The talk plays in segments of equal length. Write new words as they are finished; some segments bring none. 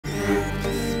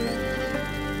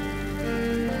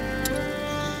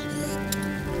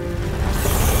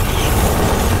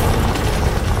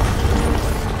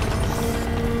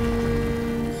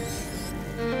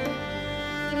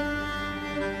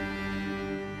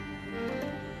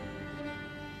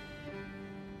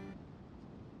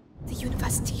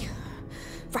university.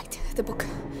 Right, the book.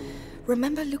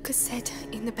 Remember Lucas said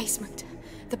in the basement,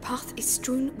 the path is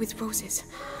strewn with roses.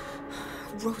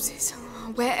 Roses.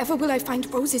 Wherever will I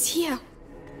find roses here?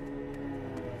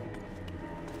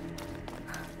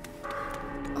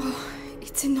 Oh,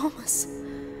 it's enormous.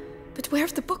 But where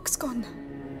have the books gone?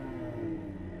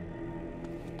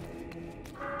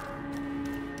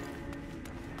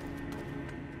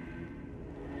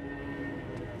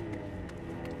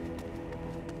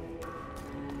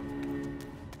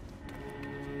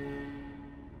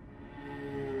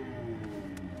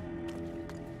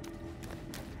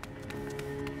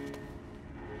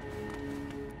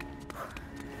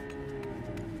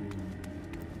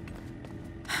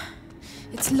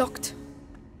 It's locked.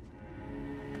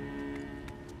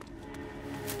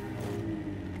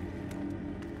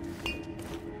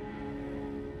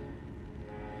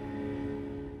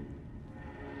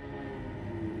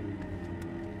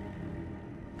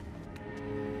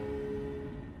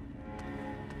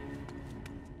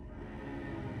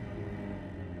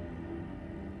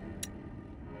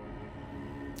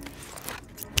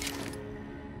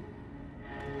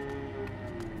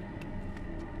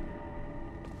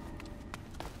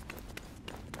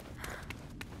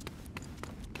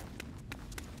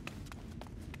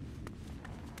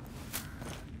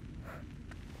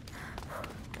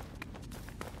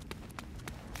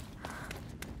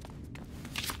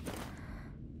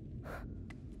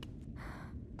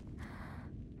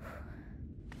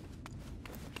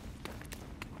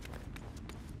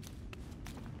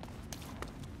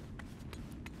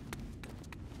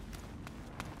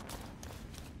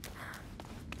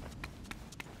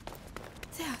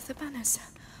 There, the banners.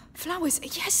 Flowers.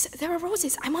 Yes, there are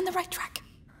roses. I'm on the right track.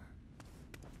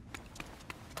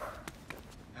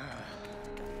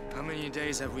 How many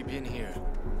days have we been here?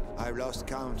 I've lost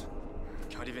count.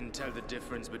 Can't even tell the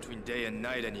difference between day and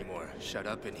night anymore. Shut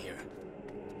up in here.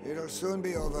 It'll soon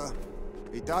be over.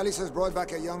 Vitalis has brought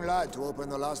back a young lad to open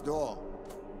the last door.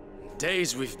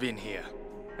 Days we've been here.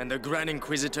 And the Grand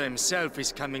Inquisitor himself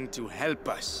is coming to help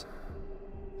us.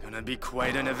 Gonna be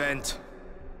quite an event.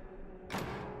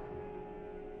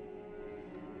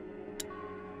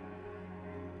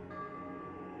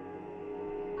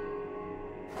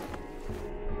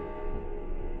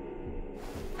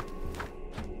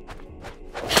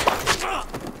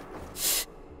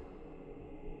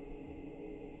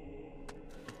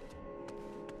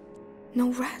 No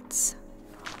rats.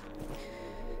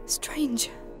 Strange.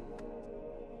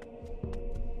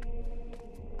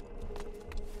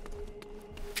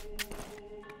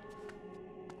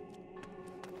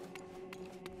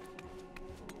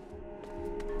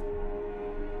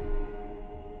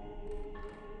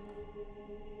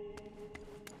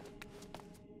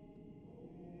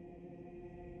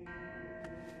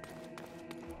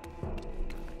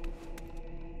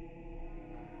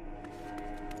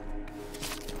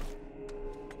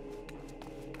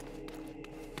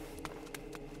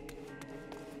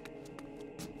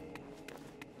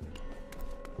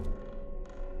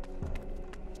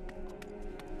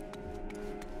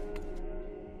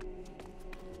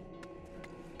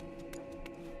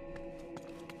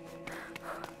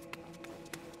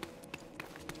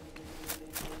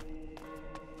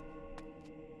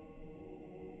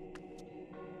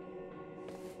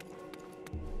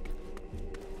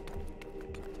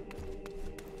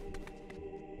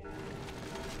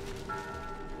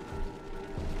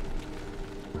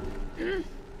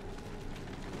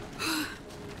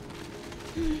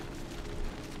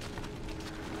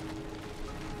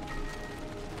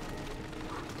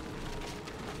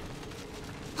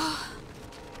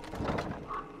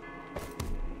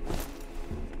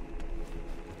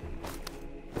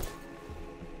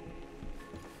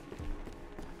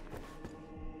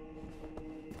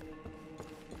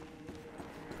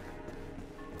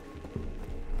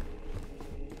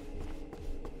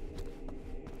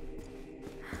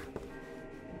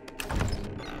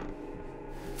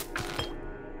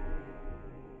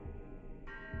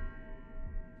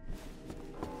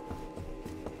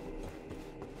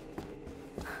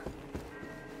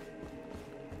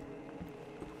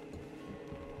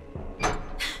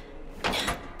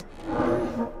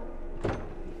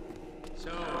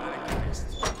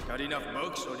 Enough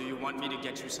books, or do you want me to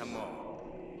get you some more?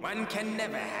 One can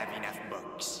never have enough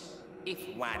books,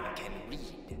 if one can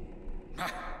read.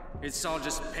 Ha! It's all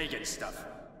just pagan stuff.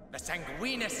 The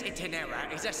Sanguinis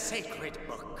Itinera is a sacred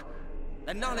book.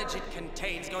 The knowledge it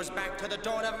contains goes back to the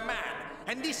dawn of man,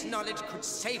 and this knowledge could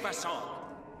save us all.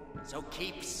 So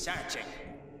keep searching,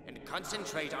 and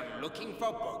concentrate on looking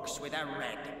for books with a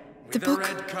red. The book,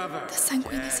 red cover. the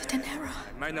Sanguinis Itinera.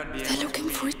 I might not be They're able looking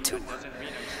to for read, it too. but doesn't mean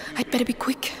I'm I'd better be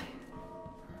quick.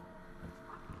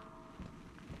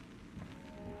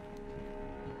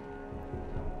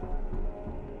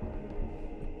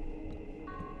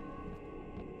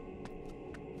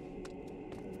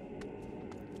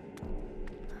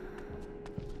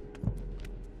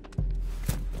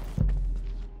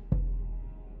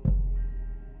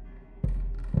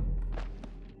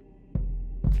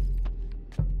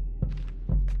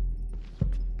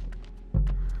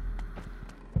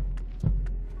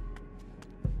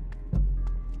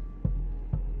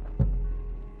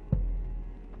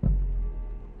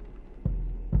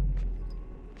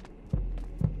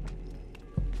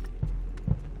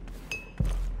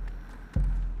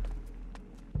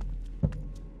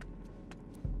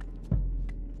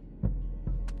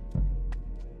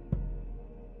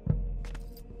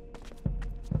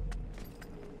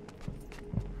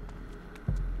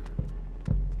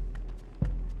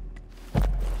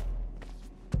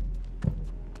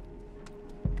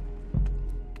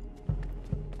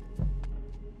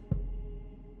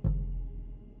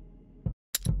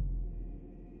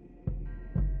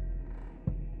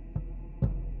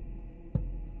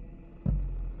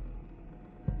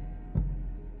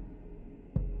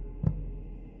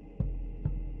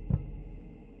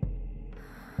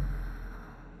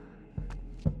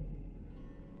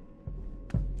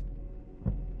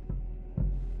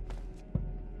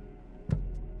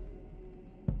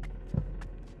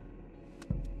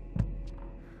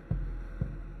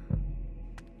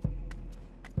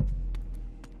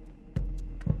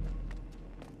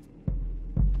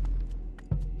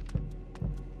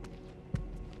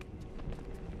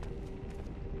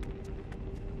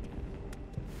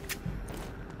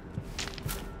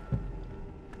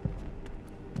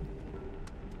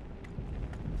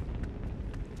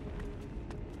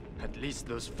 At least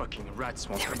those fucking rats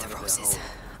won't There are come the out of their roses. hole.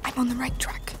 I'm on the right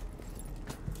track.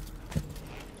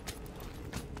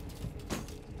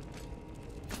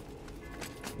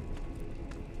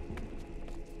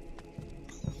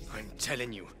 I'm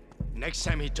telling you, next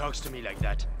time he talks to me like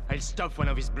that, I'll stuff one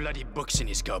of his bloody books in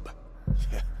his gob.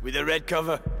 With a red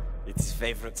cover. It's his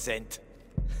favorite scent.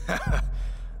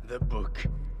 The book.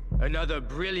 Another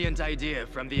brilliant idea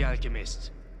from the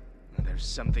alchemist. There's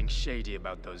something shady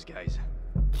about those guys.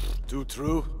 Too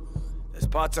true. There's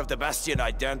parts of the Bastion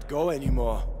I daren't go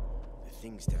anymore. The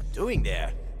things they're doing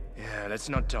there. Yeah, let's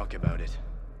not talk about it.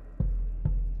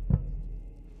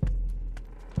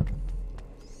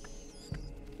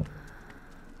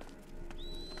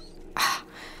 Ah,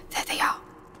 there they are.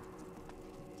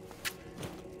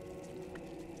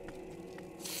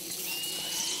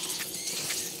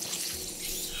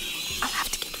 I'll have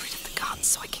to get rid of the guards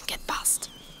so I can get past.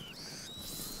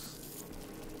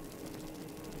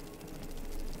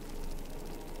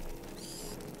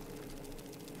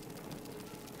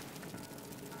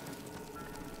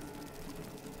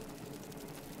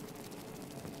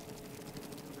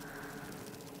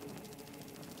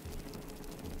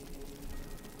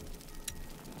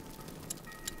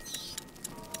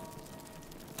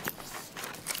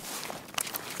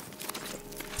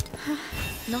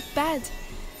 Not bad.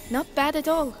 Not bad at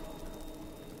all.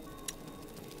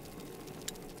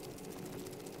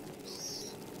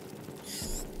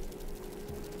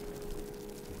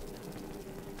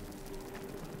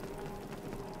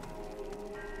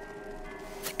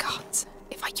 The guards,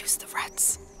 if I use the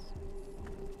rats.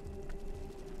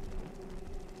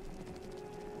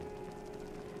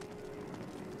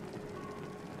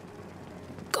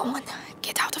 Go on,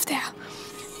 get out of there.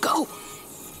 Go!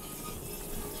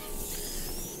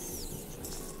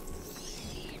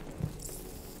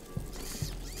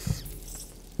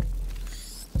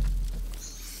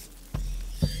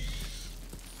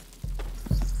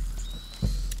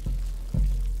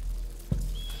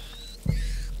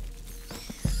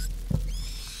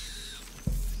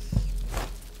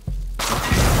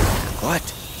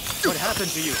 What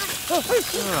happened to you? You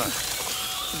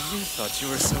thought you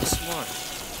were so smart.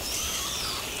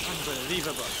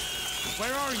 Unbelievable.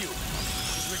 Where are you?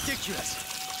 This is ridiculous.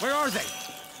 Where are they?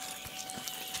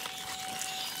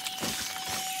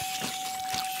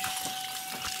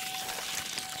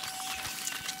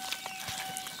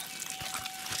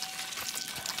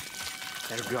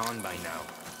 They're gone by now.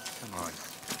 Come on.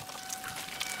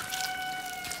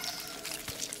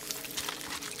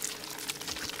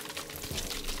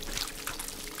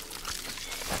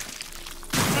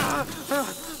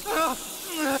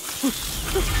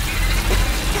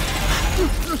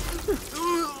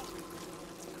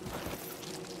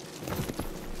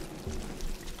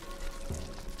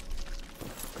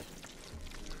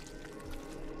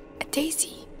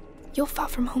 Daisy, you're far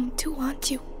from home too,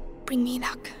 aren't you? Bring me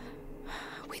luck.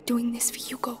 We're doing this for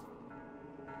Hugo.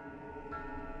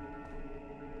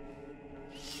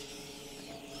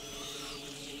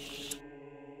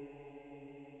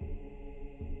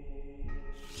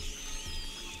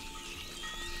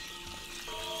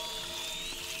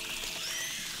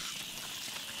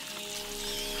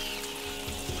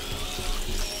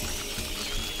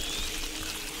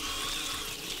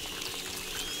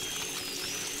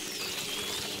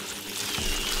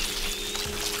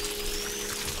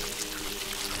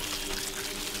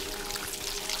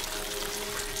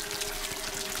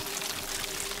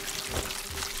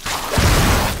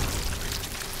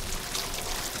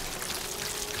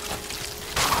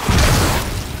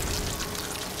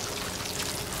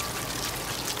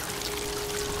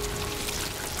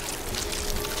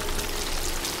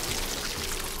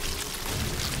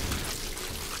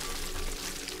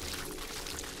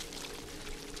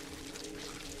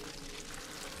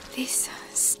 This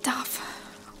stuff,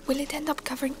 will it end up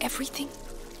covering everything?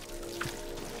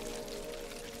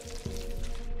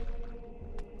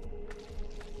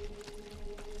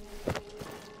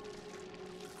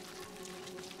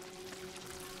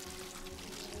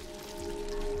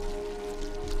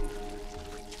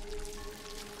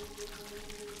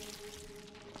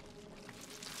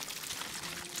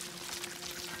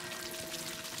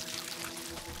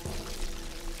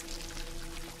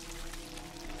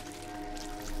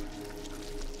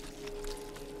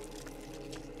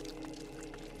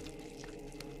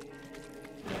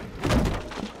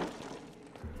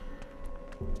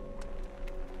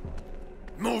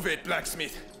 Move it,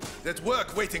 blacksmith. There's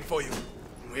work waiting for you.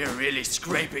 We're really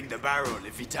scraping the barrel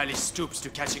if Vitaly stoops to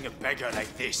catching a beggar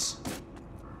like this.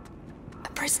 A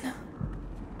prisoner.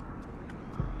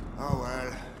 Oh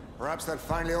well. Perhaps they'll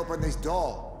finally open this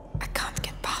door. I can't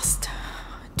get past.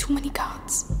 Too many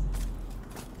guards.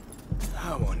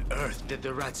 How on earth did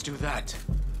the rats do that?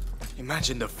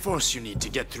 Imagine the force you need to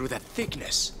get through that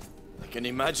thickness. I can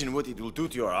imagine what it will do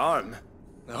to your arm.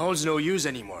 The hole's no use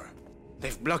anymore.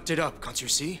 They've blocked it up, can't you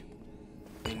see?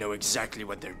 They know exactly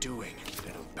what they're doing,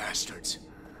 little bastards.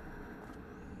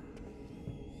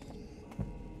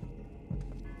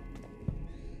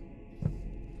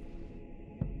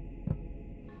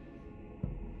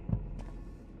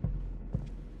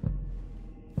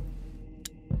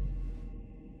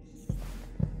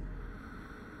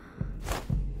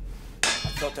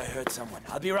 I thought I heard someone.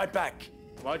 I'll be right back.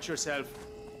 Watch yourself.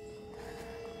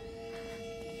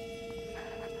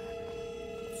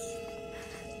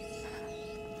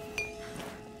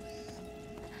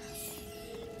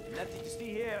 Nothing to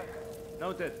see here.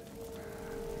 Noted.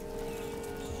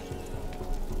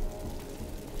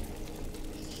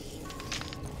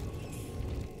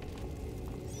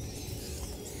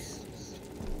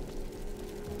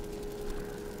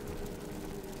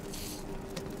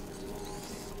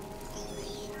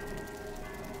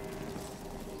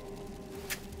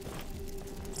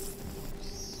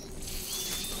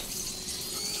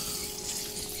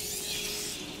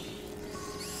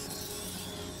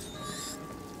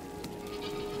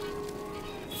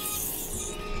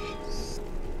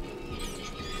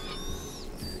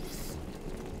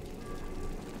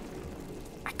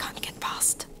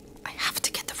 I have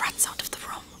to get the rats out of the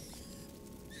room.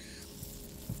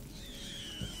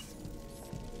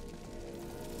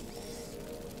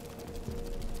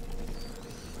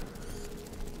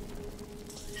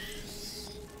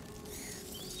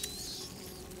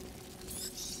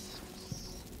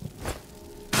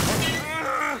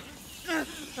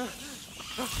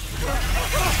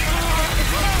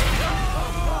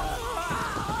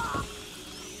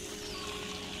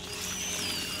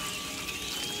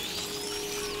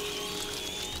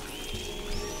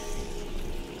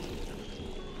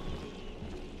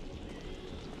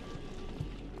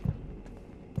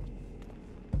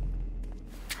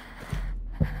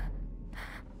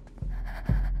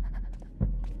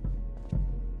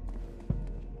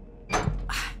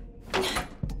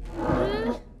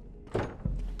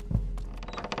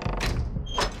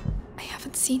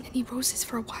 Seen any roses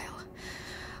for a while.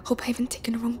 Hope I haven't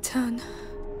taken a wrong turn.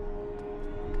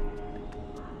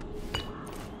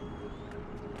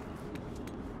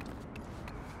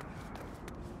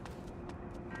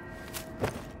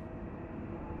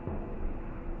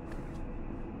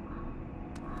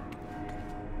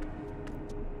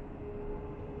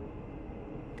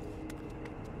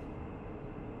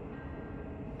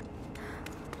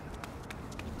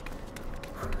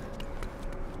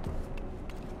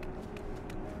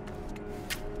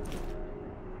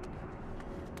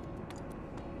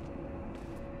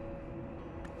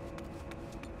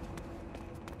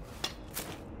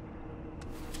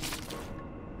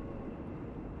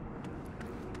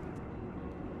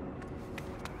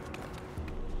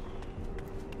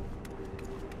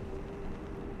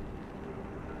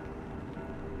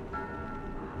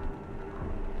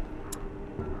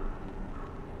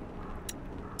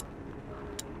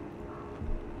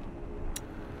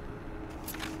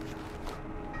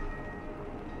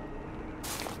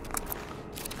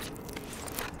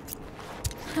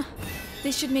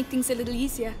 This should make things a little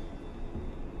easier.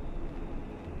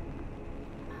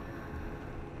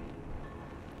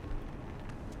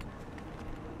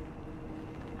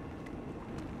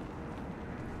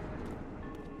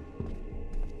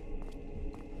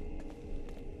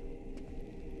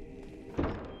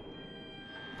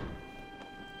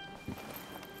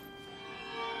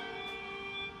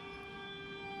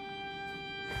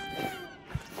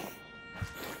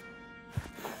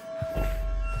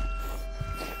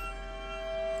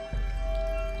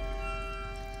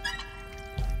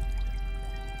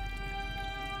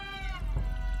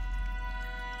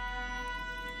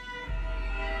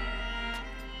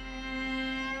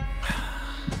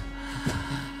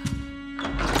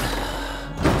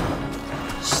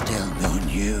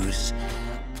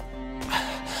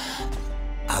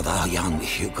 Of our young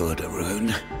Hugo de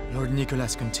Rune. Lord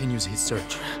Nicholas continues his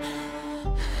search.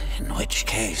 In which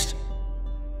case,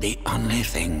 the only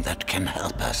thing that can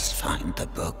help us find the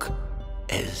book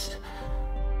is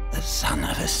the son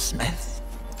of a smith.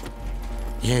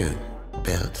 You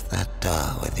built that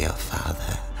door with your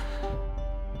father.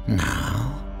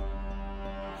 Now,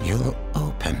 you'll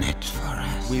open it for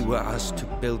us. We were asked to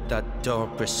build that door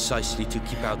precisely to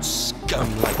keep out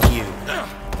scum like you.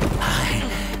 I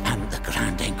am the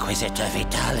Grand Inquisitor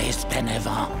Vitalis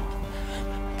Benevent.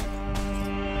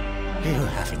 You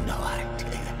have no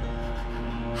idea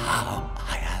how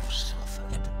I have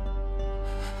suffered.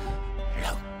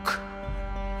 Look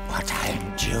what I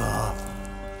endure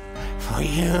for for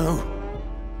you.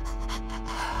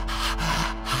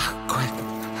 Quick.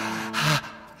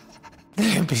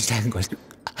 Let me stand with you.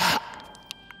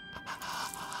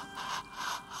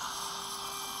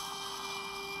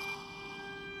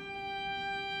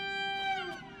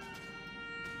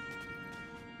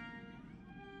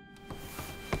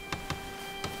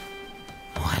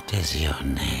 What is your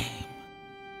name,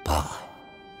 boy?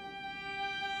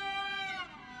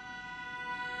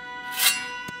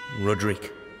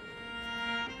 Roderick.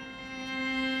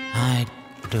 I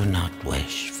do not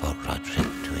wish for Roderick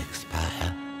to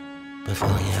expire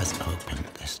before he has opened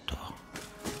this door.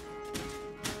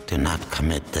 Do not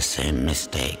commit the same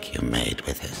mistake you made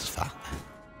with his father.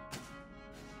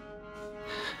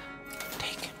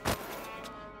 Take him.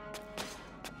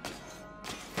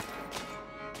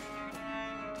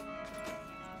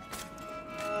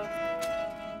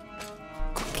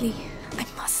 Quickly, I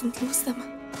mustn't lose them.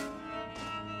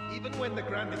 Even when the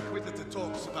Grand Inquisitor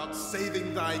talks about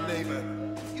saving thy neighbor,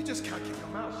 you just can't keep your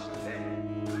mouth shut, eh?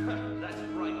 That's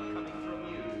right, coming from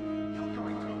you. You're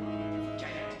going to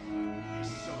forget it. It's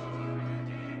so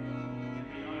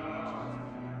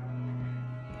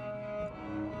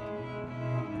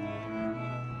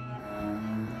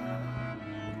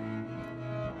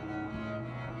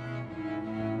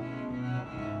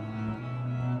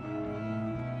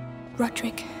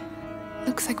Roderick,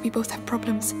 looks like we both have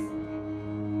problems.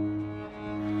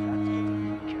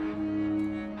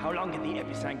 How long can the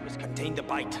Episanguis contain the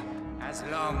bite? as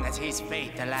long as his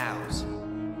faith allows.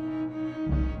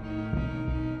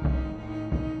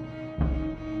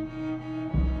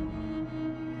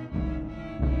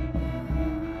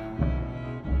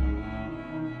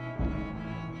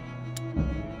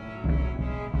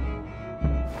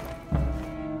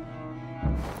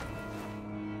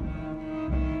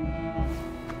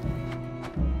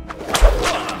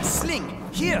 Sling!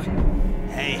 Here!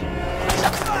 Hey!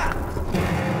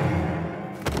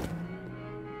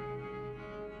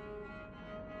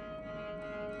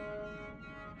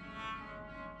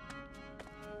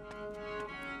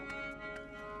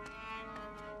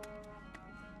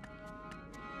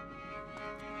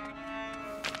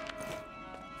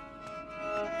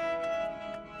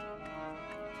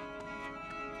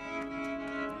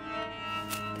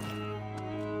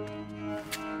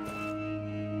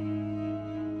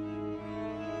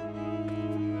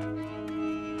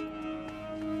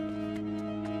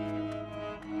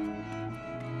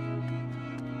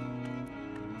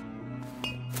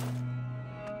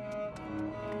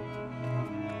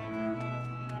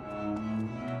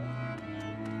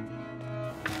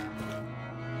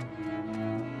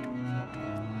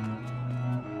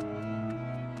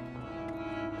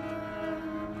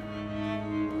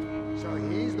 So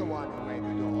he's the one who made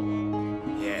the door.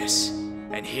 Yes,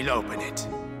 and he'll open it.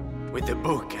 With the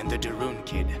book and the Darun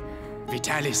Kid,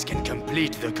 Vitalis can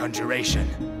complete the conjuration.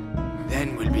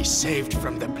 Then we'll be saved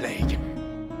from the plague.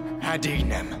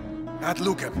 Adinem. At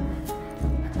Lucan.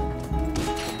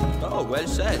 Oh, well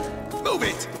said. Move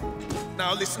it!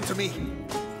 Now listen to me.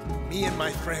 Me and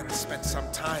my friends spent some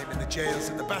time in the jails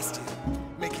in the Bastion,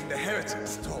 making the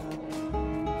heretics talk.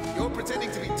 You're pretending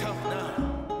to be tough now.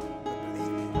 But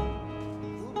believe me,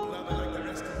 you'll blubber like the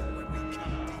rest of them when we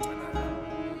come deeper now.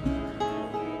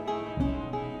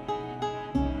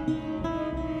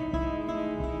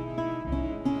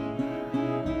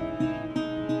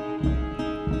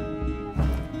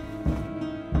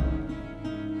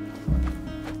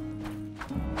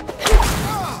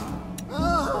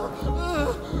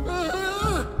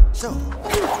 So,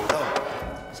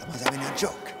 someone's having a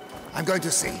joke. I'm going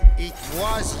to see. It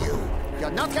was you.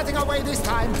 You're not getting away this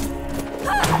time.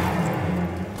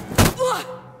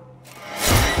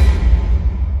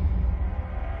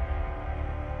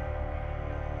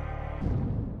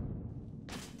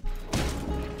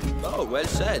 Oh, well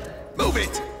said. Move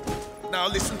it! Now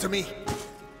listen to me.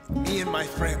 Me and my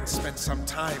friends spent some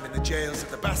time in the jails of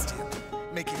the Bastion,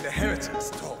 making the heretics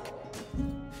talk.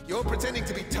 You're pretending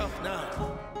to be tough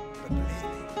now, but believe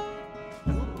me,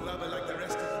 you'll blubber like the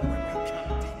rest of them when we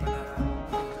come deeper now.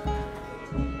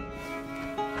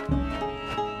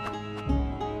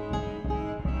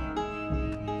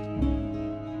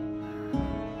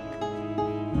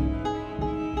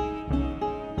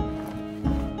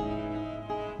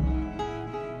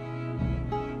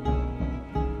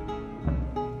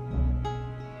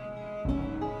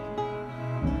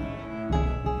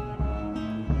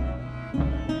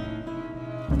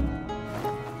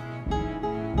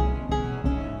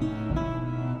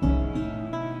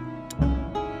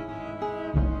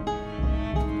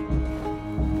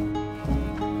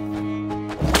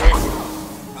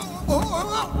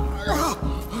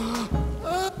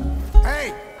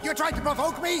 trying to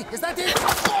provoke me? Is that it?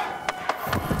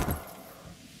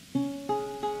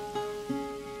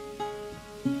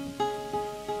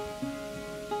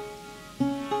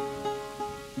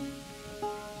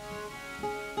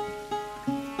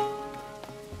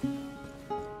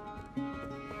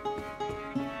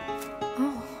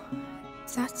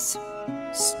 That's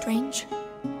strange.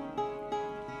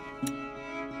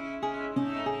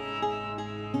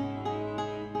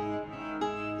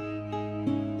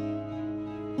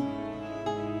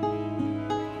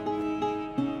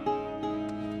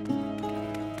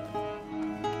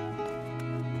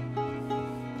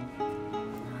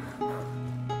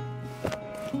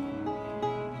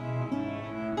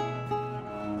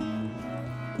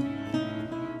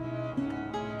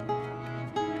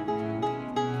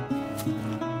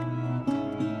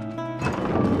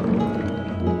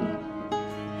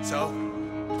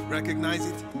 Recognize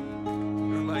it?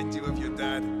 Remind you of your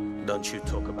dad? Don't you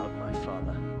talk about my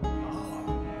father.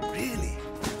 Oh, really?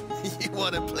 You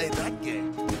want to play that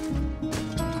game?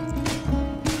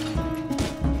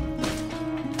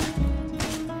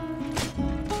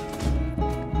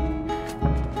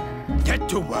 Get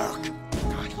to work!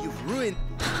 God, you've ruined...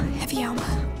 Heavy armor.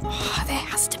 Oh, there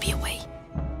has to be a way.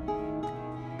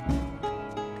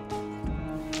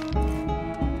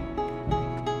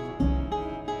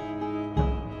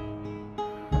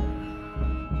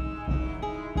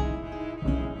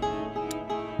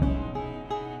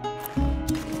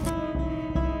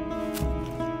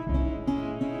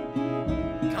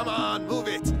 Come on, move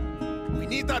it! We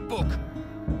need that book!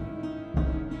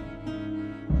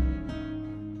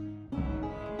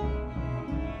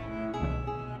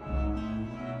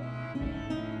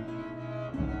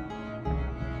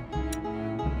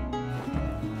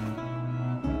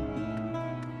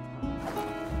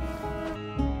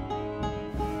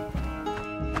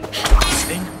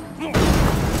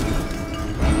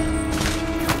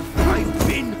 I've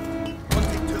been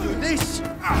wanting to do this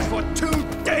for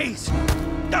 2 days!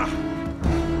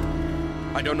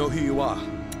 I don't know who you are,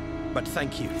 but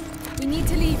thank you. We need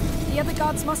to leave. The other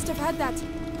guards must have had that.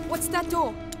 What's that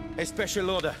door? A special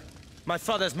order. My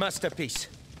father's masterpiece.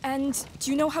 And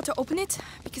do you know how to open it?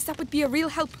 Because that would be a real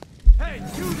help. Hey,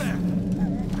 you there!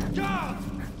 Guard!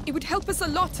 It would help us a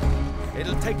lot.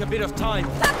 It'll take a bit of time.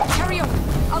 Carry on.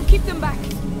 I'll keep them back.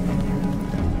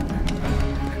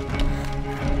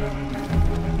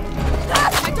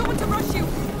 I don't want to rush you,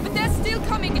 but they're still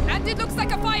coming, and it looks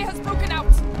like a fire has broken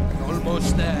out.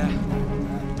 Almost there.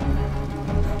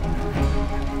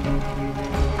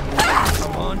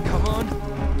 Come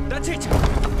on. That's it.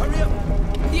 Hurry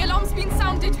up. The alarm's been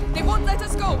sounded. They won't let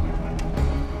us go.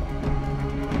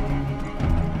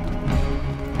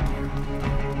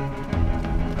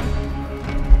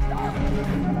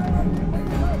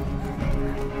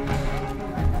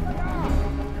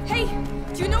 Hey,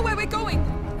 do you know where we're going?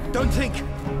 Don't think.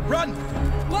 Run!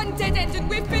 One dead end and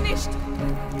we're finished.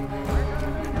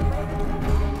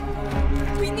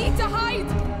 We need to hide.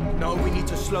 No, we need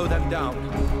to slow them down.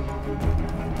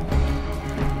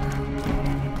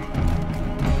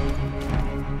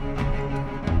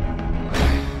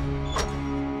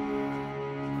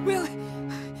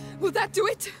 Will that do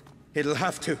it? It'll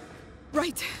have to.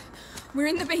 Right. We're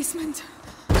in the basement.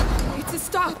 It's a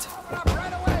start.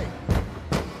 Right away!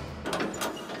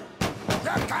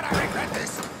 You're gonna regret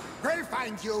this! We'll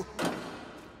find you!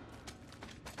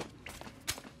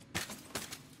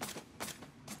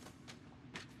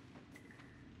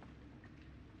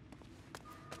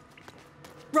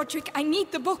 Roderick, I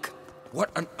need the book.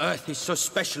 What on earth is so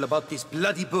special about this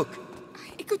bloody book?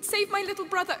 It could save my little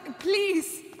brother.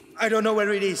 Please. I don't know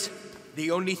where it is.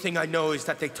 The only thing I know is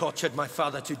that they tortured my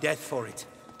father to death for it.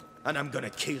 And I'm gonna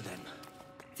kill them.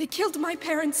 They killed my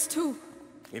parents too.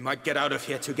 We might get out of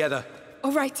here together.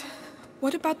 All right.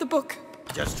 What about the book?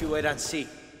 Just you wait and see.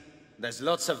 There's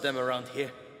lots of them around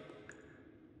here.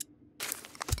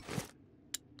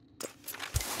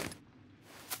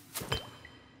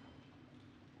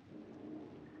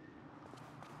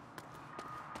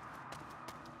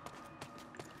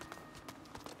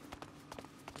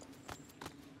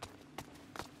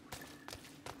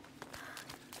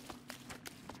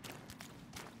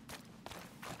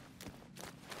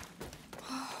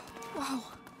 Wow.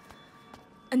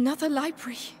 Another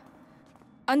library.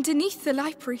 Underneath the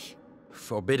library.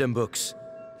 Forbidden books.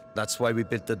 That's why we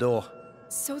built the door.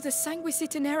 So the Sanguis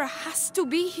Itinera has to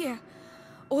be here.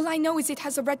 All I know is it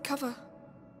has a red cover.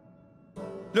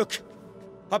 Look!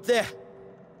 Up there!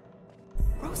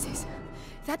 Roses.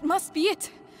 That must be it.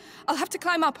 I'll have to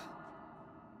climb up.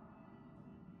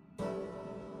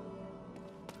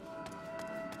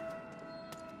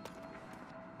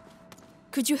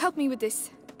 Could you help me with this?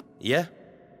 Yeah?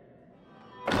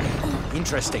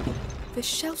 Interesting. The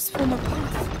shelves form a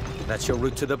path. That's your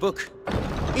route to the book.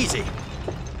 Easy.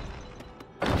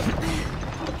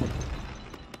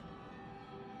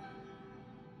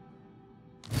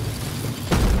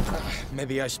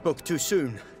 Maybe I spoke too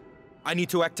soon. I need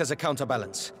to act as a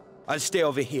counterbalance. I'll stay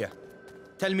over here.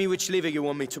 Tell me which lever you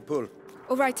want me to pull.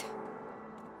 All right.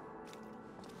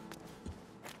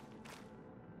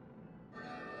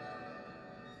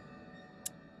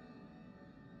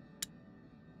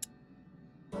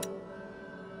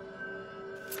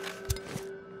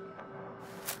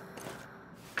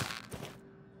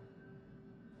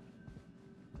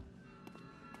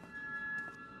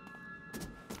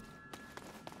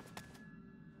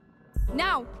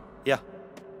 Now! Yeah.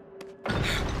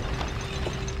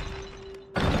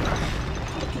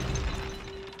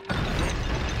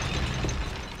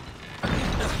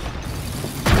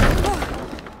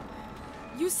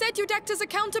 You said you'd act as a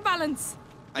counterbalance.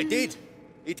 I did.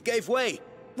 It gave way.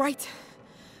 Right.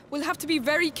 We'll have to be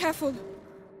very careful.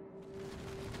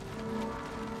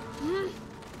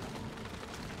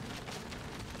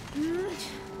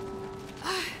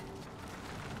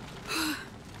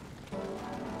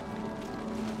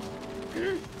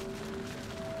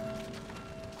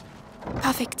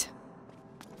 Perfect.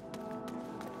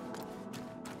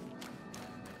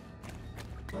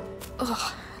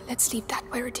 Oh, let's leave that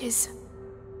where it is.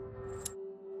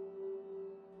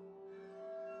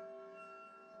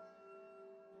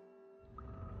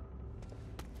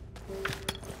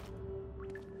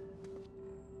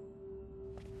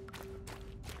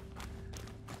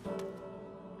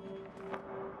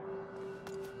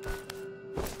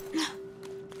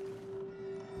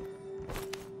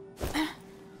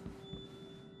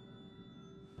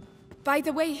 By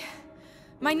the way,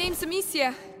 my name's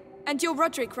Amicia, and you're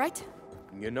Roderick, right?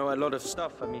 You know a lot of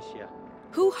stuff, Amicia.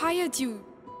 Who hired you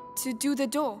to do the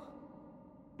door?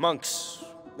 Monks,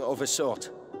 of a sort.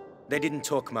 They didn't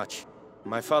talk much.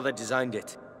 My father designed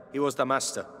it. He was the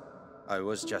master. I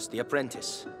was just the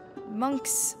apprentice.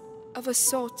 Monks of a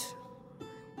sort,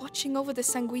 watching over the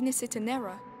Sanguinis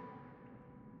Itinera.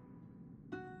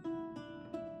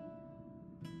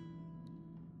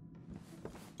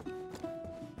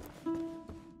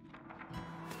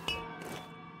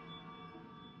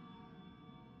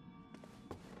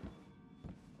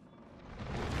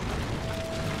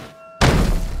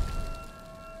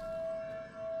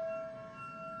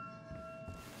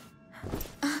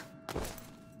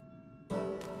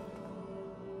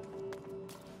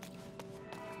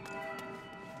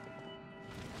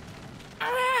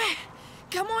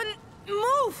 Come on,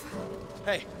 move!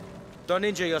 Hey, don't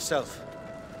injure yourself.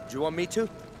 Do you want me to?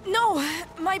 No,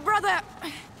 my brother.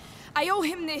 I owe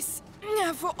him this.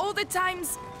 For all the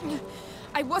times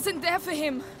I wasn't there for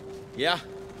him. Yeah?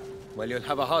 Well, you'll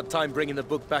have a hard time bringing the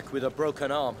book back with a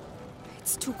broken arm.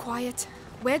 It's too quiet.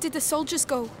 Where did the soldiers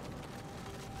go?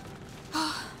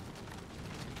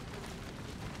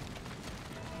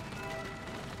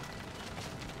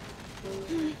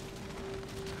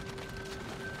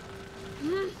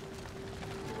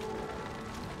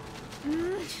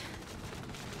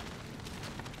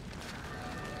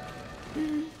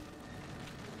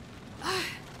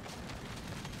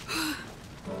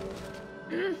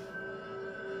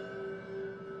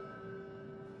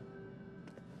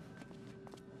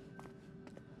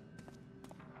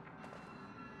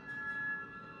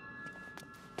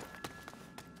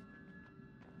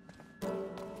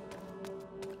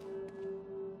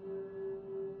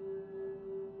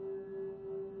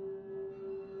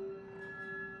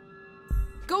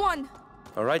 Go on.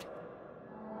 All right?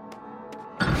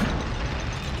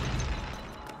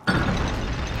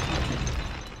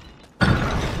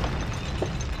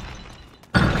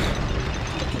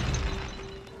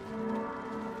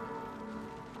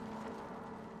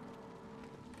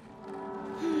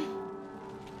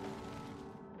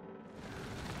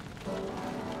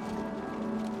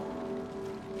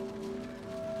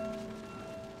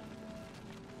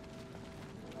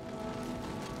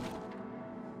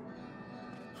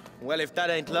 Well, if that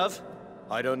ain't love,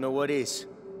 I don't know what is.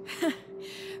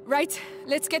 Right,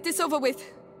 let's get this over with.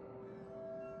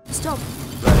 Stop.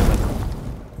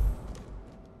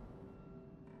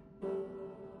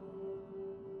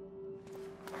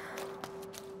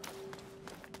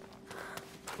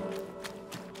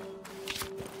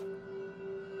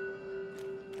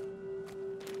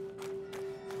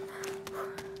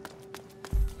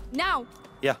 Now!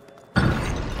 Yeah.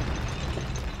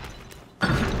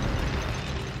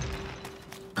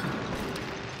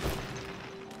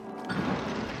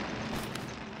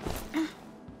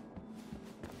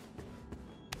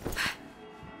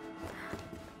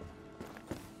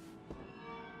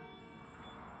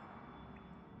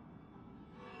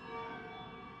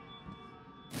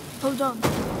 Hold on.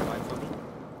 Fine for me.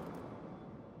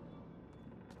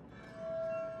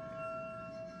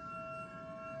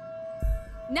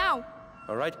 Now!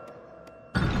 All right.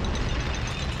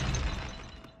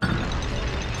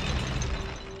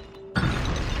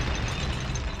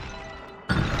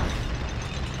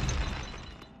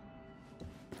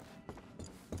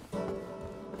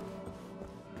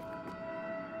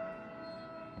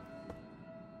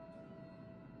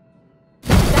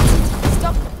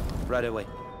 Stop! Right away.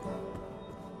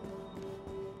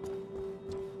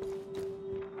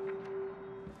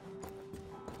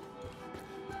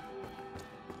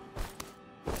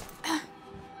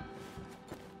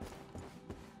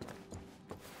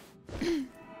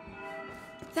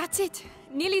 That's it.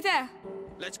 Nearly there.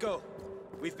 Let's go.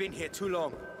 We've been here too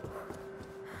long.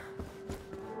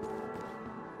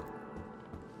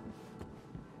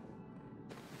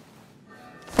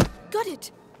 Got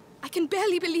it. I can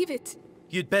barely believe it.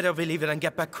 You'd better believe it and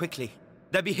get back quickly.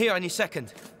 They'll be here any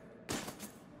second.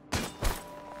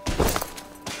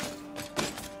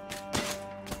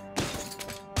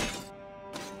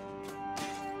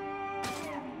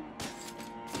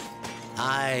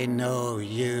 I know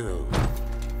you,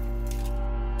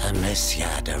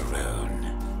 Amicia de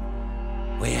Rune.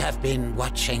 We have been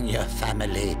watching your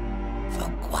family for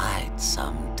quite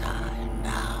some time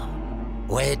now,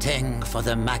 waiting for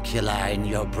the macula in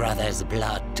your brother's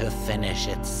blood to finish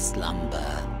its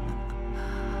slumber.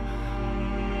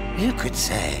 You could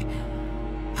say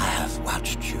I have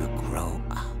watched you grow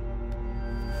up.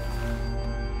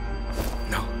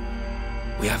 No.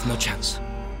 We have no chance.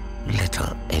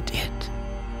 Little idiot.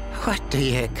 What do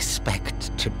you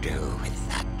expect to do with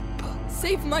that book?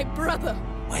 Save my brother.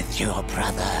 With your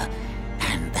brother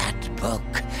and that book,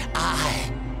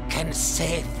 I can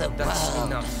save the That's world,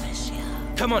 enough. Amicia.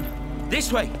 Come on,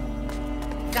 this way!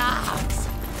 Guards!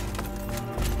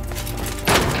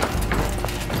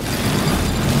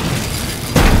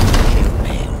 You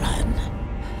may run,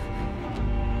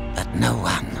 but no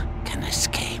one can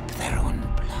escape their own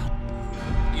blood.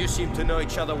 You seem to know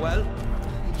each other well.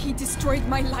 He destroyed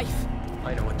my life.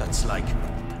 I know what that's like.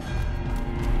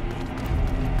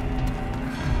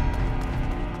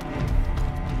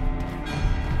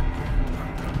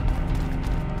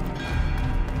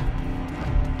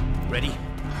 Ready?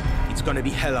 It's gonna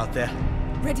be hell out there.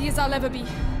 Ready as I'll ever be.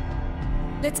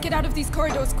 Let's get out of these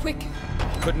corridors quick.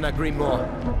 Couldn't agree more.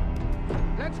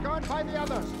 Let's go and find the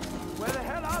others. Where the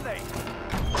hell are they?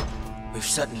 We've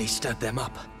certainly stirred them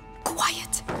up.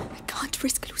 Quiet. I can't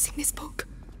risk losing this book.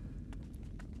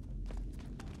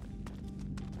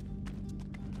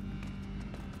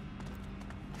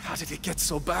 How did it get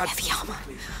so bad? Heavy armor.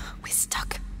 We're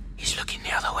stuck. He's looking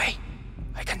the other way.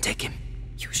 I can take him.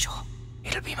 You sure?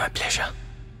 It'll be my pleasure.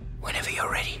 Whenever you're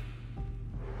ready.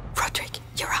 Roderick,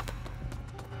 you're up.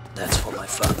 That's for my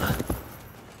father.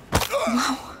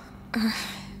 Wow.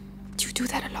 Do you do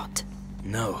that a lot?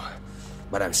 No,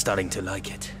 but I'm starting to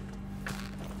like it.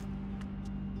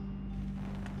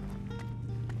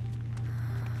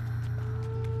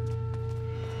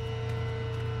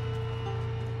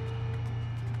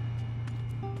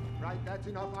 Right, that's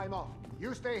enough. I'm off.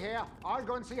 You stay here. I'll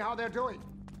go and see how they're doing.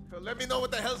 Let me know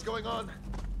what the hell's going on.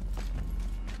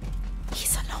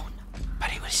 He's alone. But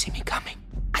he will see me coming.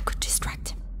 I could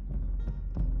distract him.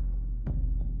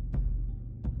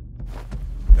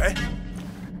 Eh?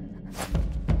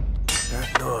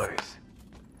 That noise.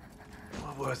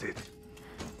 What was it?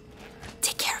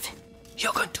 Take care of him.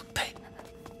 You're going to pay.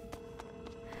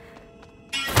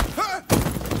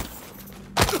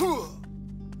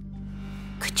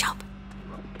 Good job.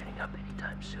 You won't be getting up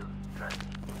anytime soon, trust me.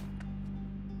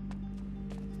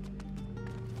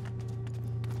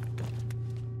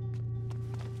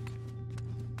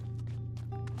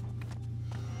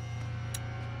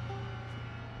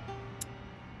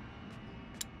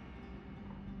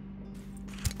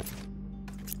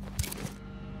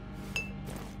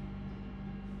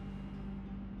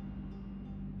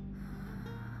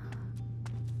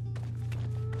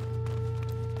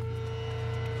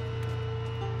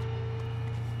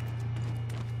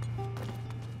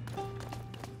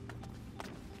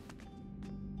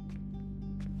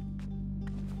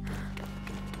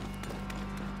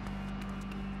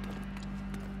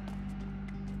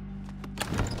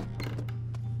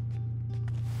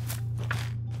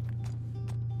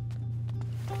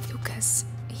 Lucas,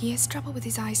 he has trouble with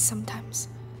his eyes sometimes.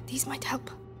 These might help.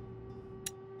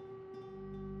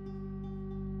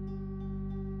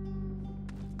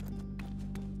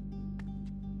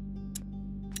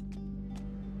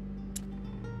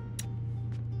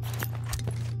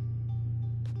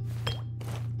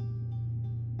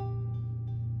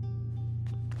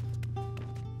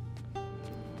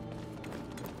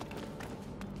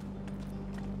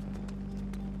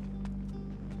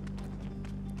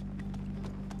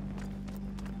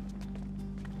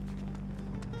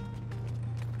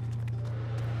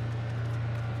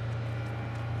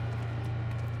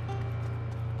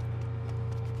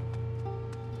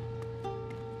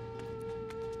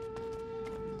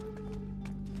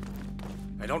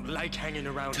 I don't like hanging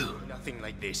around doing nothing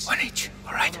like this. One each,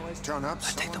 all right? Turn up.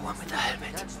 I'll take the one with the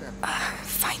helmet.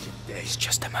 Fine. It's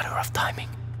just a matter of timing.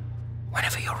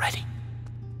 Whenever you're ready.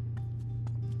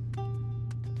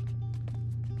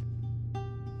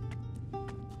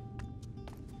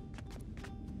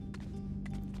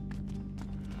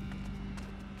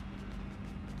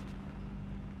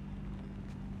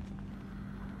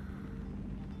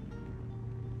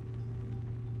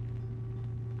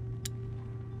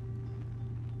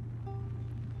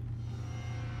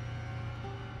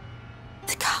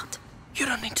 You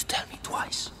don't need to tell me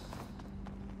twice.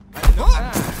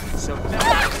 So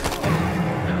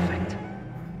Perfect.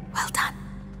 Well done.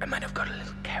 I might have got a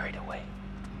little carried away.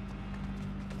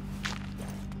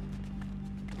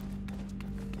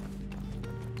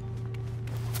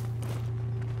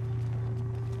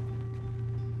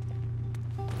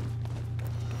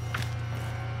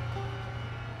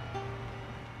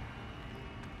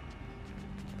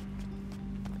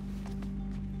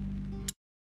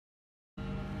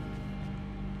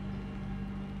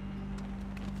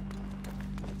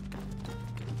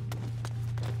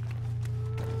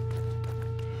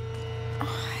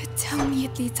 Tell me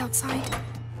it leads outside.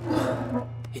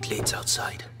 It leads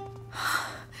outside.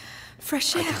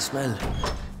 Fresh I air. can smell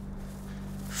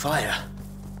fire.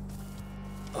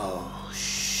 Oh,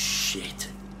 shit.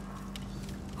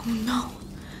 Oh no.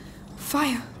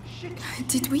 Fire.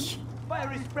 Did we?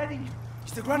 Fire is spreading.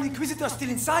 Is the Grand Inquisitor still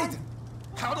inside?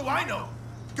 How do I know?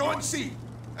 Go and see,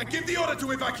 and give the order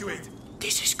to evacuate.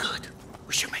 This is good.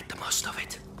 We should make the most of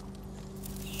it.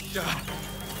 Yeah,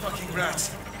 fucking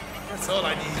rats. That's all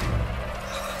I need.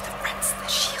 The rats, the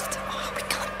shield. Oh, we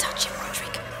can't touch him,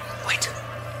 Roderick. Wait.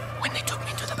 When they took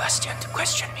me to the Bastion to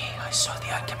question me, I saw the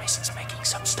alchemists making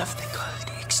some stuff they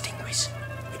called extinguish.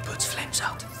 It puts flames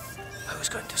out. I was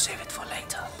going to save it for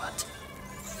later, but...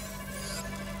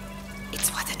 It's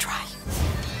worth a try.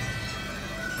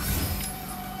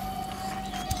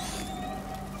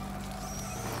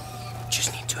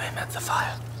 Just need to aim at the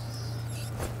fire.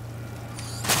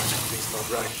 Something's not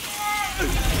right.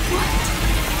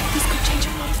 What? This could change a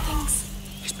lot of things.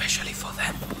 Especially for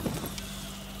them.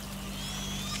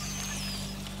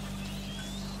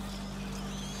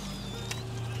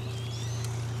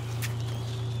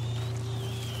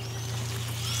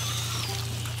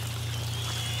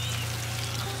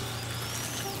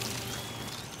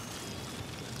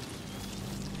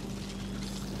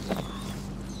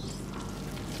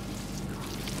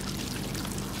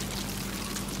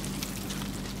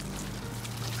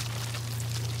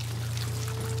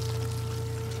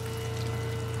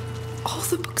 All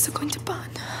the books are going to burn.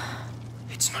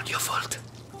 It's not your fault.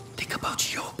 Think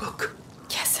about your book.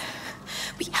 Yes.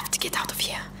 We have to get out of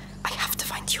here. I have to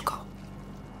find Hugo.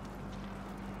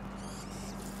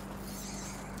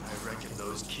 I reckon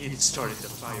those kids started the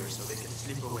fire so they can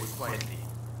slip away quietly.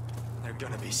 They're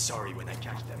gonna be sorry when I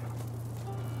catch them.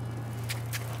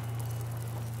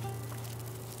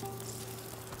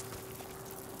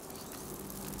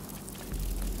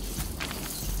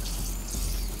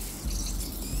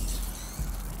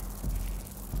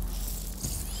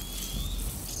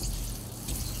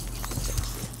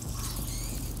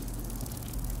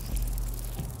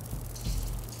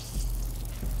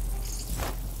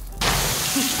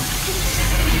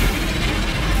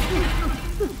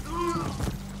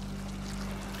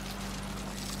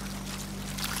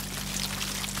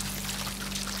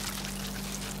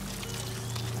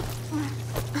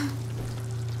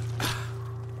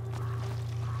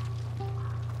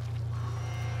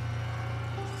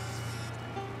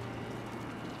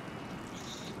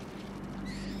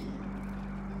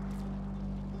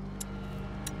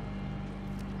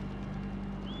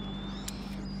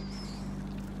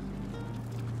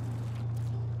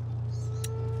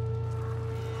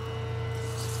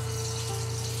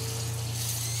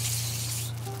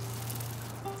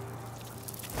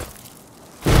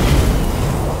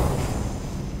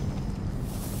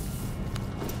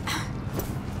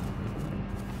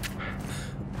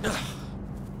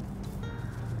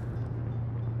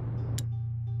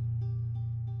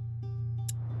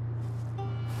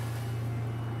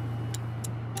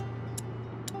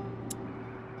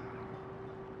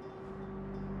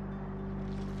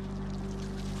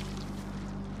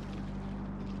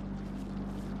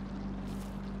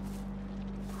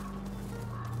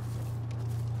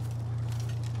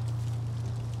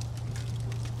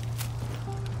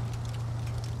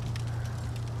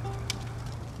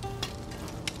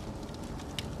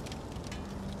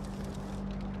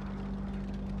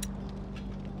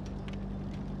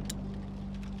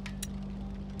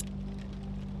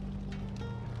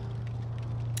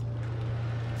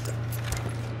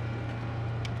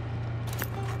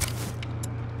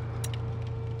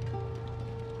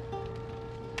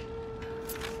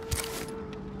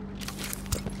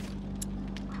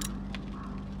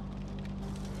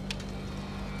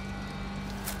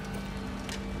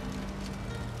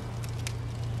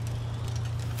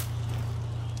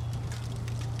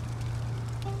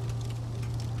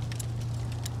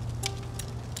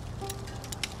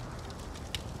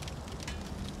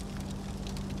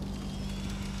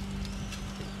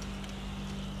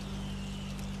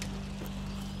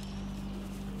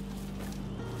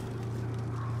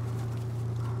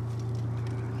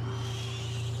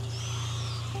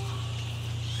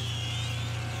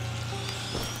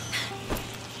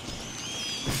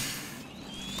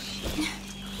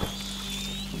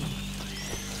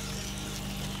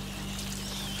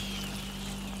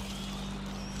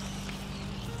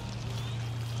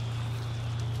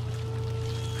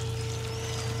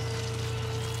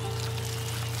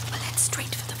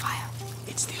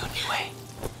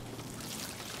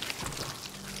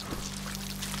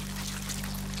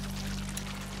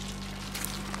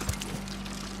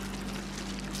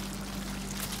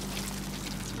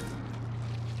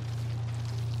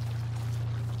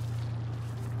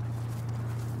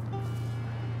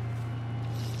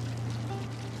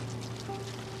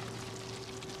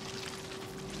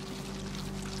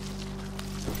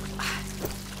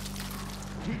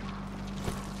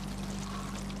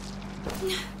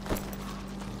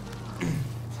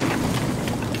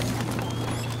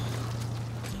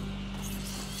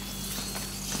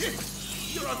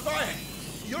 You're on fire!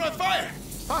 You're on fire!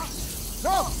 Fuck!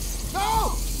 No!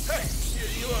 No! Hey,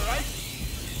 you alright?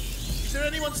 Is there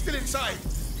anyone still inside?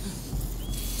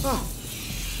 Oh.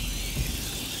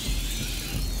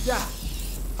 Yeah,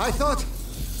 I thought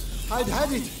I'd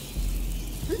had it.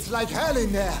 It's like hell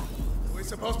in there. We're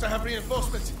supposed to have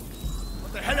reinforcements.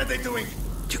 What the hell are they doing?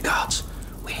 2 guards.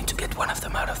 We need to get one of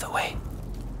them out of the way.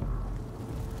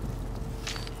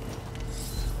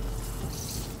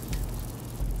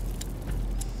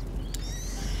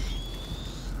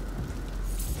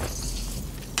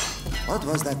 What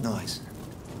was that noise?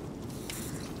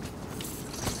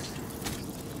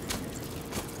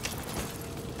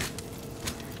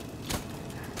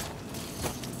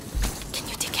 Can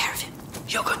you take care of him?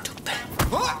 You're going to pay.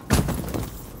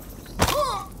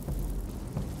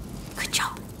 Good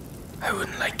job. I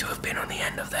wouldn't like to have been on the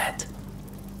end of that.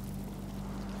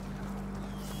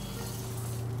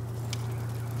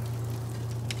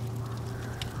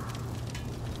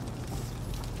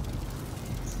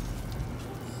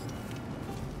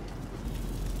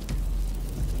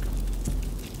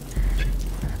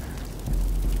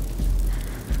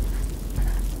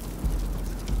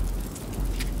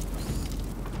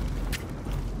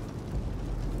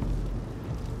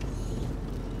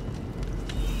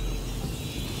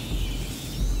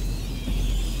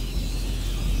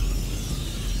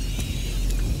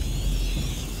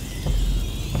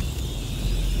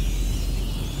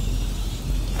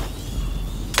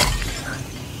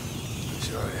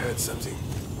 Something.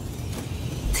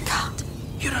 The guard.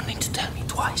 You don't need to tell me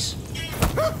twice.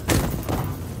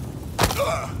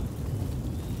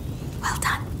 Well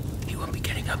done. You won't be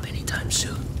getting up anytime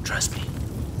soon. Trust me.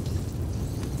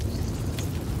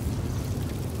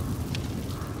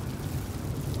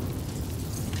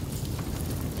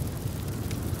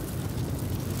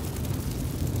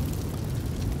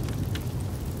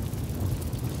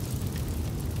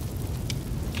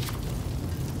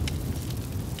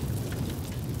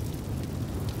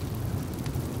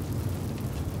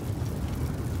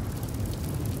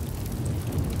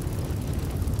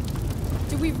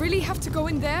 Do we really have to go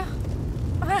in there?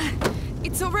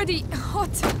 It's already hot.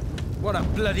 What a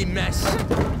bloody mess.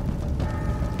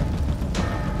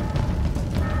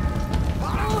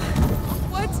 Oh,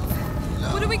 what?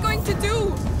 What are we going to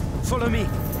do? Follow me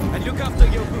and look after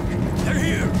your book. They're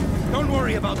here. Don't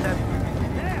worry about them.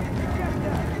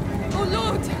 Oh,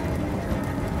 Lord!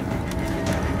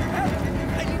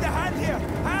 I need a hand here,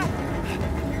 huh?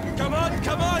 Come on,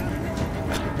 come on!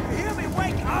 Hear me,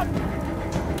 wake up!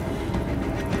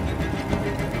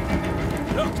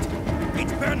 Look,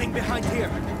 it's burning behind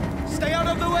here. Stay out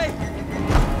of the way!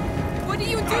 What are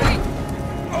you doing?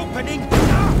 Opening!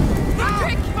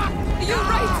 Roderick! You're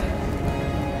right!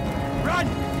 Run!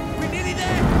 We're nearly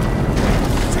there!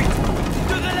 Straight!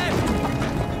 To the left!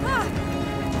 Ah.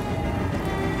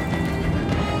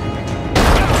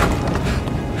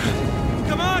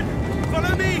 Come on!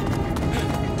 Follow me!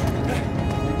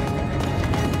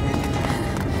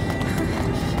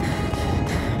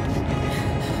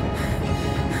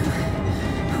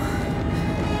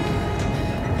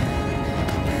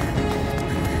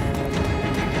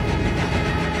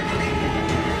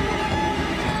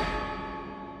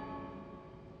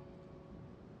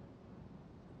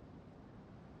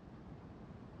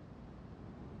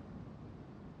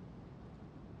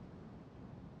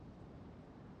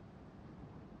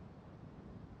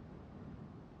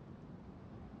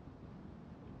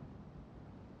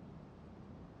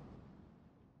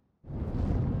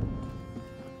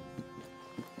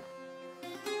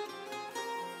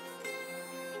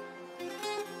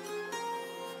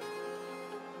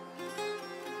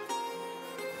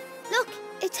 Look,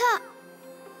 it's her.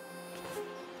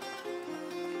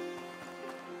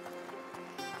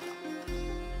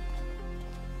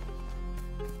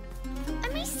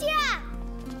 Amicia!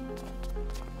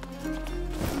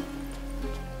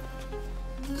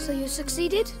 So you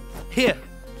succeeded? Here!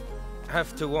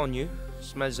 Have to warn you,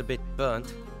 smells a bit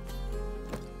burnt.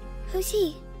 Who's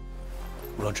he?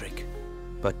 Roderick.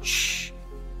 But shh.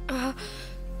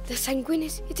 The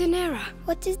Sanguinis Itinera.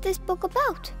 What is this book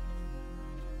about?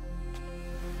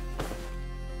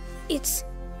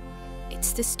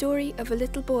 It's the story of a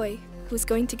little boy who's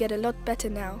going to get a lot better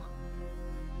now.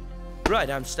 Right,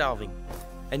 I'm starving.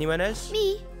 Anyone else?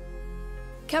 me.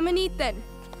 Come and eat then.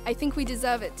 I think we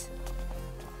deserve it.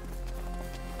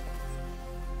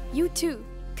 You too.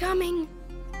 Coming.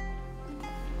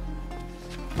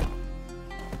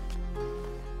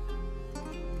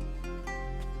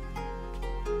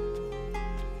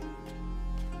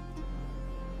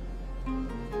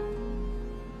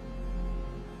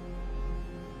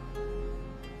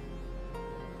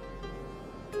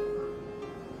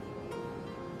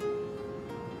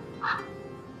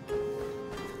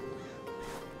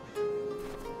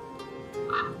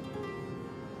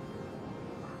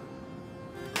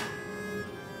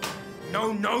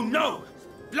 No, no, no!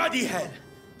 Bloody hell!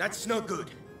 That's no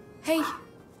good. Hey,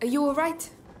 are you all right?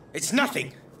 It's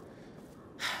nothing.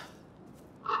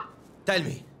 Tell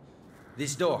me,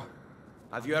 this door,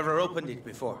 have you ever opened it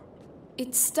before?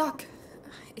 It's stuck.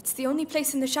 It's the only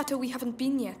place in the chateau we haven't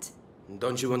been yet.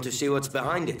 Don't you want to see what's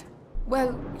behind it?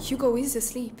 Well, Hugo is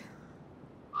asleep.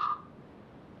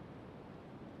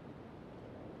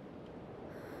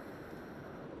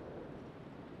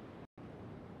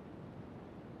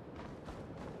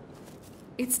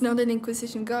 It's not an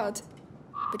Inquisition guard,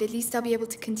 but at least I'll be able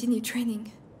to continue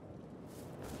training.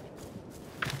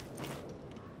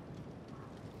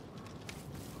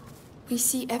 We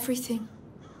see everything,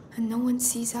 and no one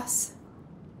sees us.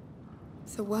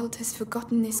 The world has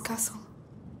forgotten this castle.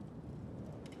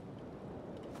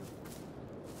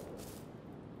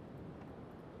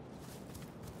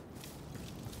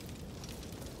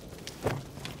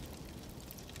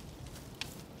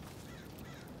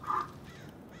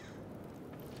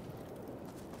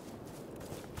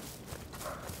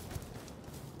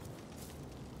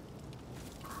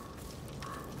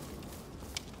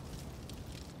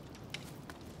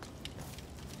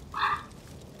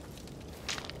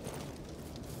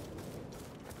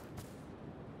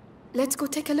 Let's go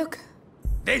take a look.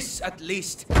 This, at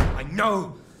least, I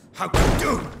know how to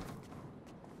do!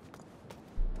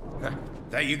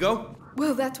 There you go.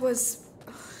 Well, that was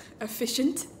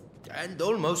efficient. And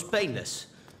almost painless.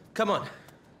 Come on,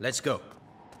 let's go.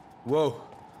 Whoa.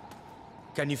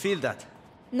 Can you feel that?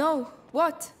 No,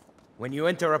 what? When you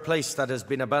enter a place that has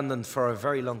been abandoned for a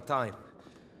very long time,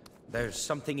 there's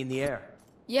something in the air.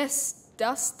 Yes,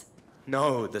 dust.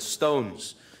 No, the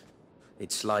stones.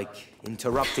 It's like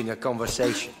interrupting a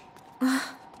conversation.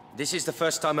 This is the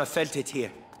first time I felt it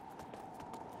here.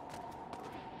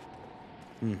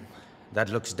 That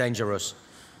looks dangerous.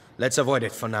 Let's avoid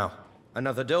it for now.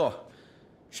 Another door.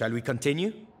 Shall we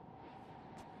continue?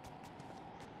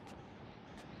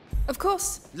 Of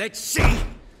course. Let's see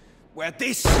where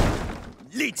this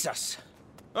leads us.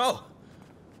 Oh,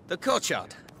 the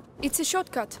courtyard. It's a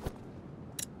shortcut.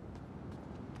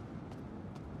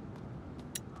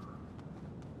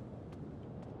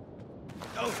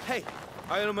 Oh, hey,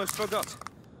 I almost forgot.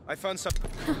 I found some...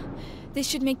 This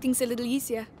should make things a little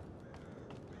easier.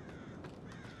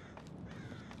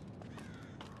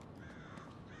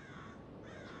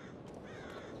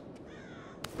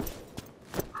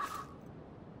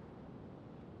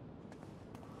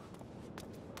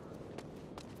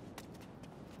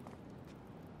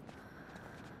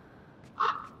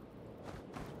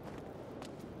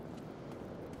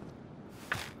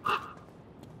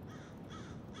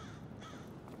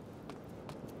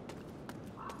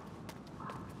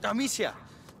 Amicia,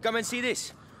 come and see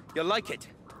this. You'll like it.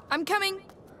 I'm coming.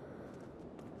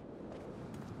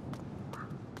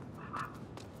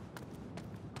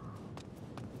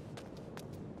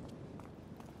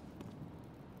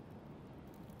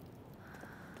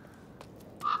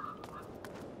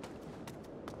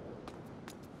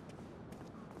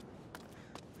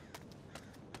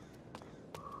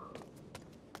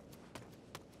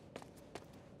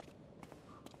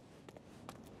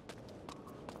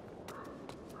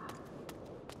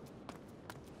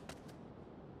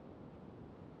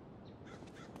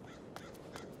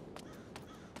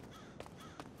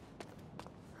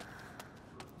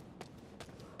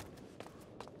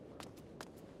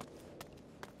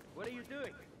 What are you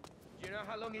doing? Do you know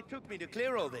how long it took me to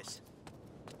clear all this?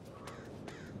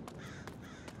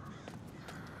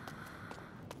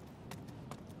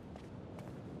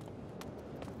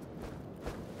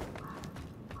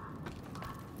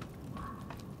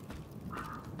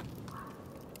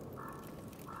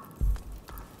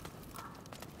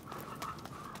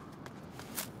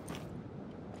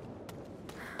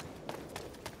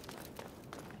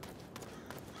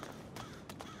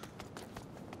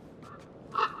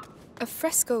 A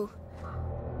fresco.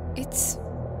 It's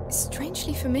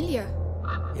strangely familiar.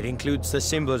 It includes the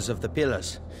symbols of the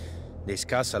pillars. This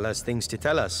castle has things to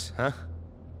tell us, huh?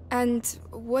 And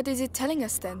what is it telling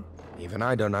us then? Even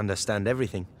I don't understand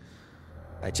everything.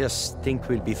 I just think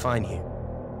we'll be fine here.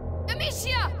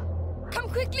 Amicia! Come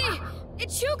quickly!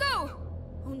 It's Hugo!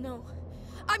 Oh no.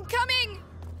 I'm coming!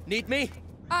 Need me?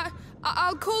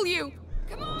 I'll call you.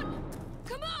 Come on!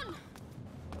 Come on!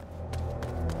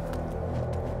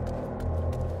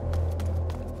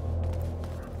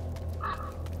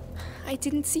 I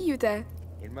didn't see you there.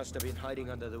 It must have been hiding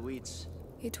under the weeds.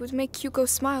 It would make Hugo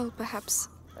smile, perhaps.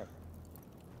 Hey,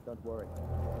 don't worry.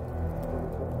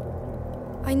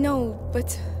 I know,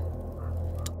 but...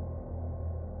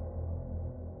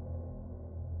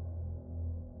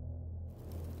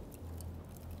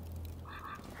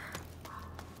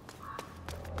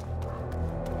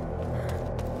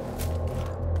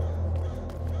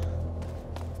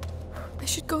 I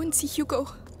should go and see Hugo.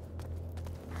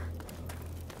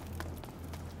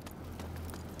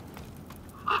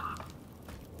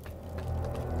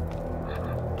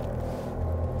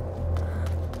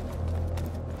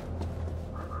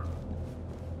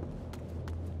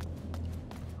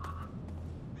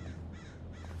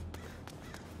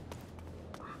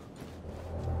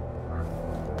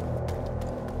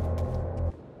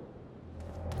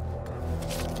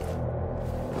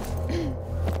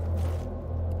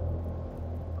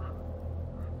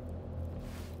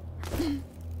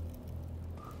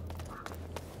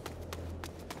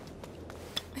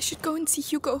 I should go and see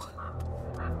Hugo.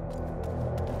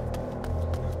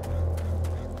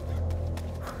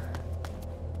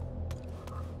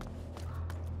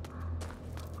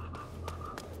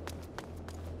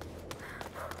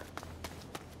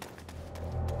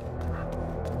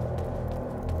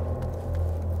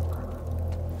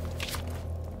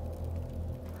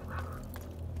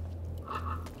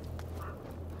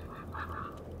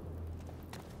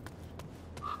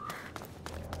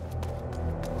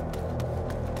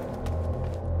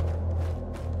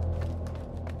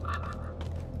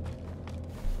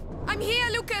 I'm here,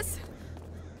 Lucas!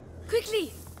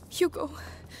 Quickly! Hugo,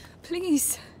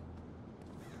 please.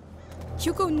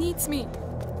 Hugo needs me.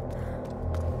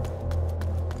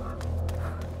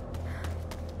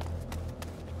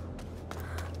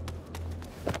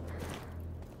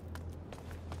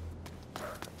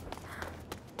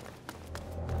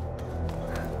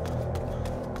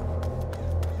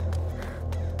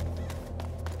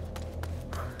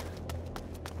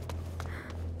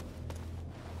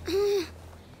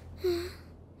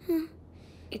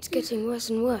 It's getting worse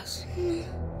and worse.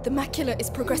 The macula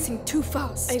is progressing too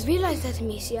fast. I realize that,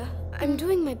 Amicia. I'm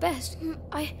doing my best.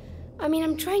 I mean,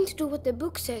 I'm trying to do what the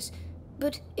book says,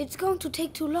 but it's going to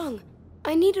take too long.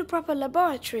 I need a proper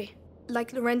laboratory.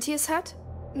 Like Laurentius had?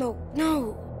 No,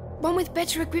 one with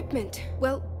better equipment.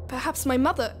 Well, perhaps my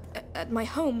mother at my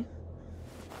home.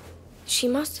 She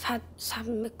must have had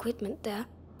some equipment there.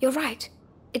 You're right.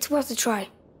 It's worth a try.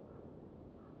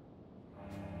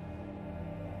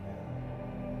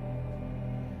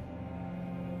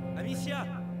 Amicia!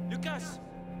 Lucas!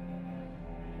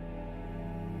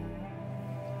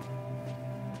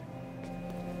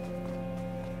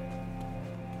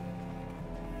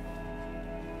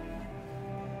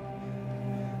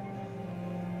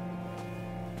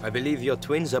 I believe your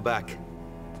twins are back.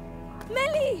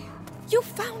 Melly! You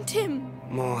found him!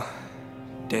 More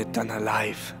dead than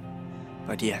alive.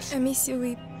 But yes. Amicia,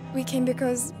 we came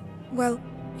because, well...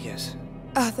 Yes.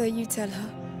 Arthur, you tell her.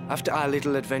 After our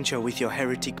little adventure with your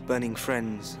heretic-burning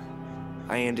friends,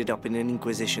 I ended up in an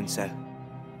Inquisition cell.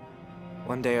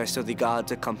 One day I saw the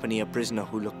guards accompany a prisoner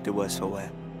who looked the worse for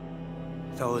wear.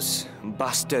 Those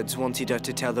bastards wanted her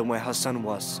to tell them where her son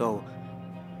was, so...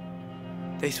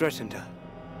 they threatened her.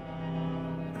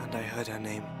 And I heard her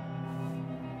name.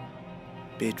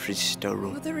 Beatrice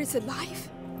Storeroom. Mother is alive?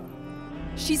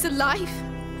 She's alive?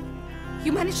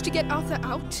 You managed to get Arthur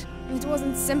out? It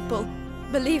wasn't simple.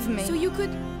 Believe me. So you could...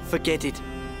 Forget it.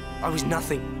 I was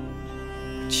nothing.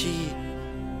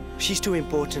 She's too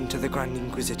important to the Grand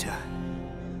Inquisitor.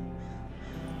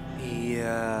 He,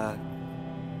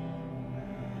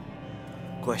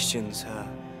 questions her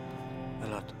a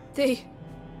lot. They...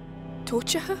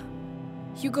 torture her?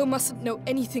 Hugo mustn't know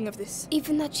anything of this.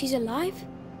 Even that she's alive?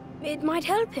 It might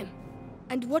help him.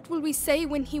 And what will we say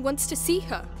when he wants to see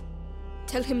her?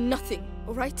 Tell him nothing,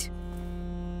 all right?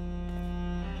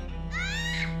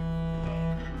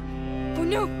 Oh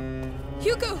no!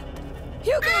 Hugo!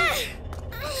 Hugo!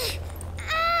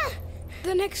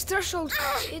 The next threshold.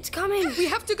 It's coming. We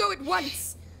have to go at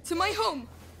once. To my home.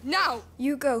 Now!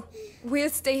 You go. We'll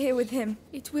stay here with him.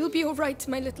 It will be all right,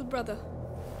 my little brother.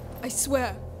 I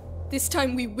swear. This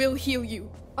time we will heal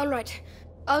you. All right.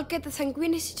 I'll get the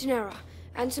Sanguinis Itinera.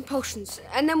 and some potions,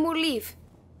 and then we'll leave.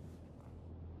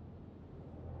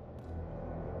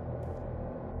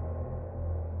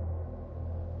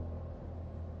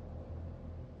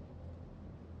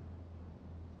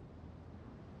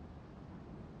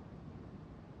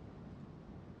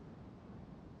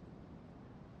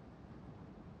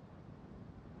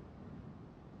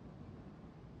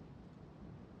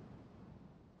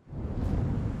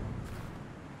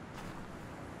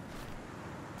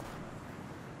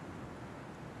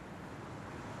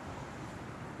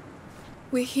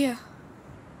 We're here.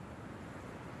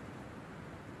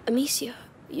 Amicia,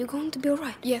 you going to be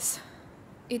alright? Yes.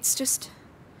 It's just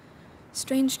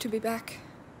strange to be back.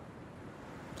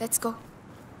 Let's go.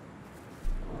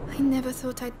 I never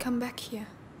thought I'd come back here.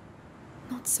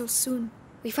 Not so soon.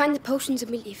 We find the potions and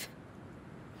we leave.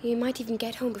 You might even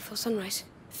get home before sunrise.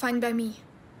 Fine by me.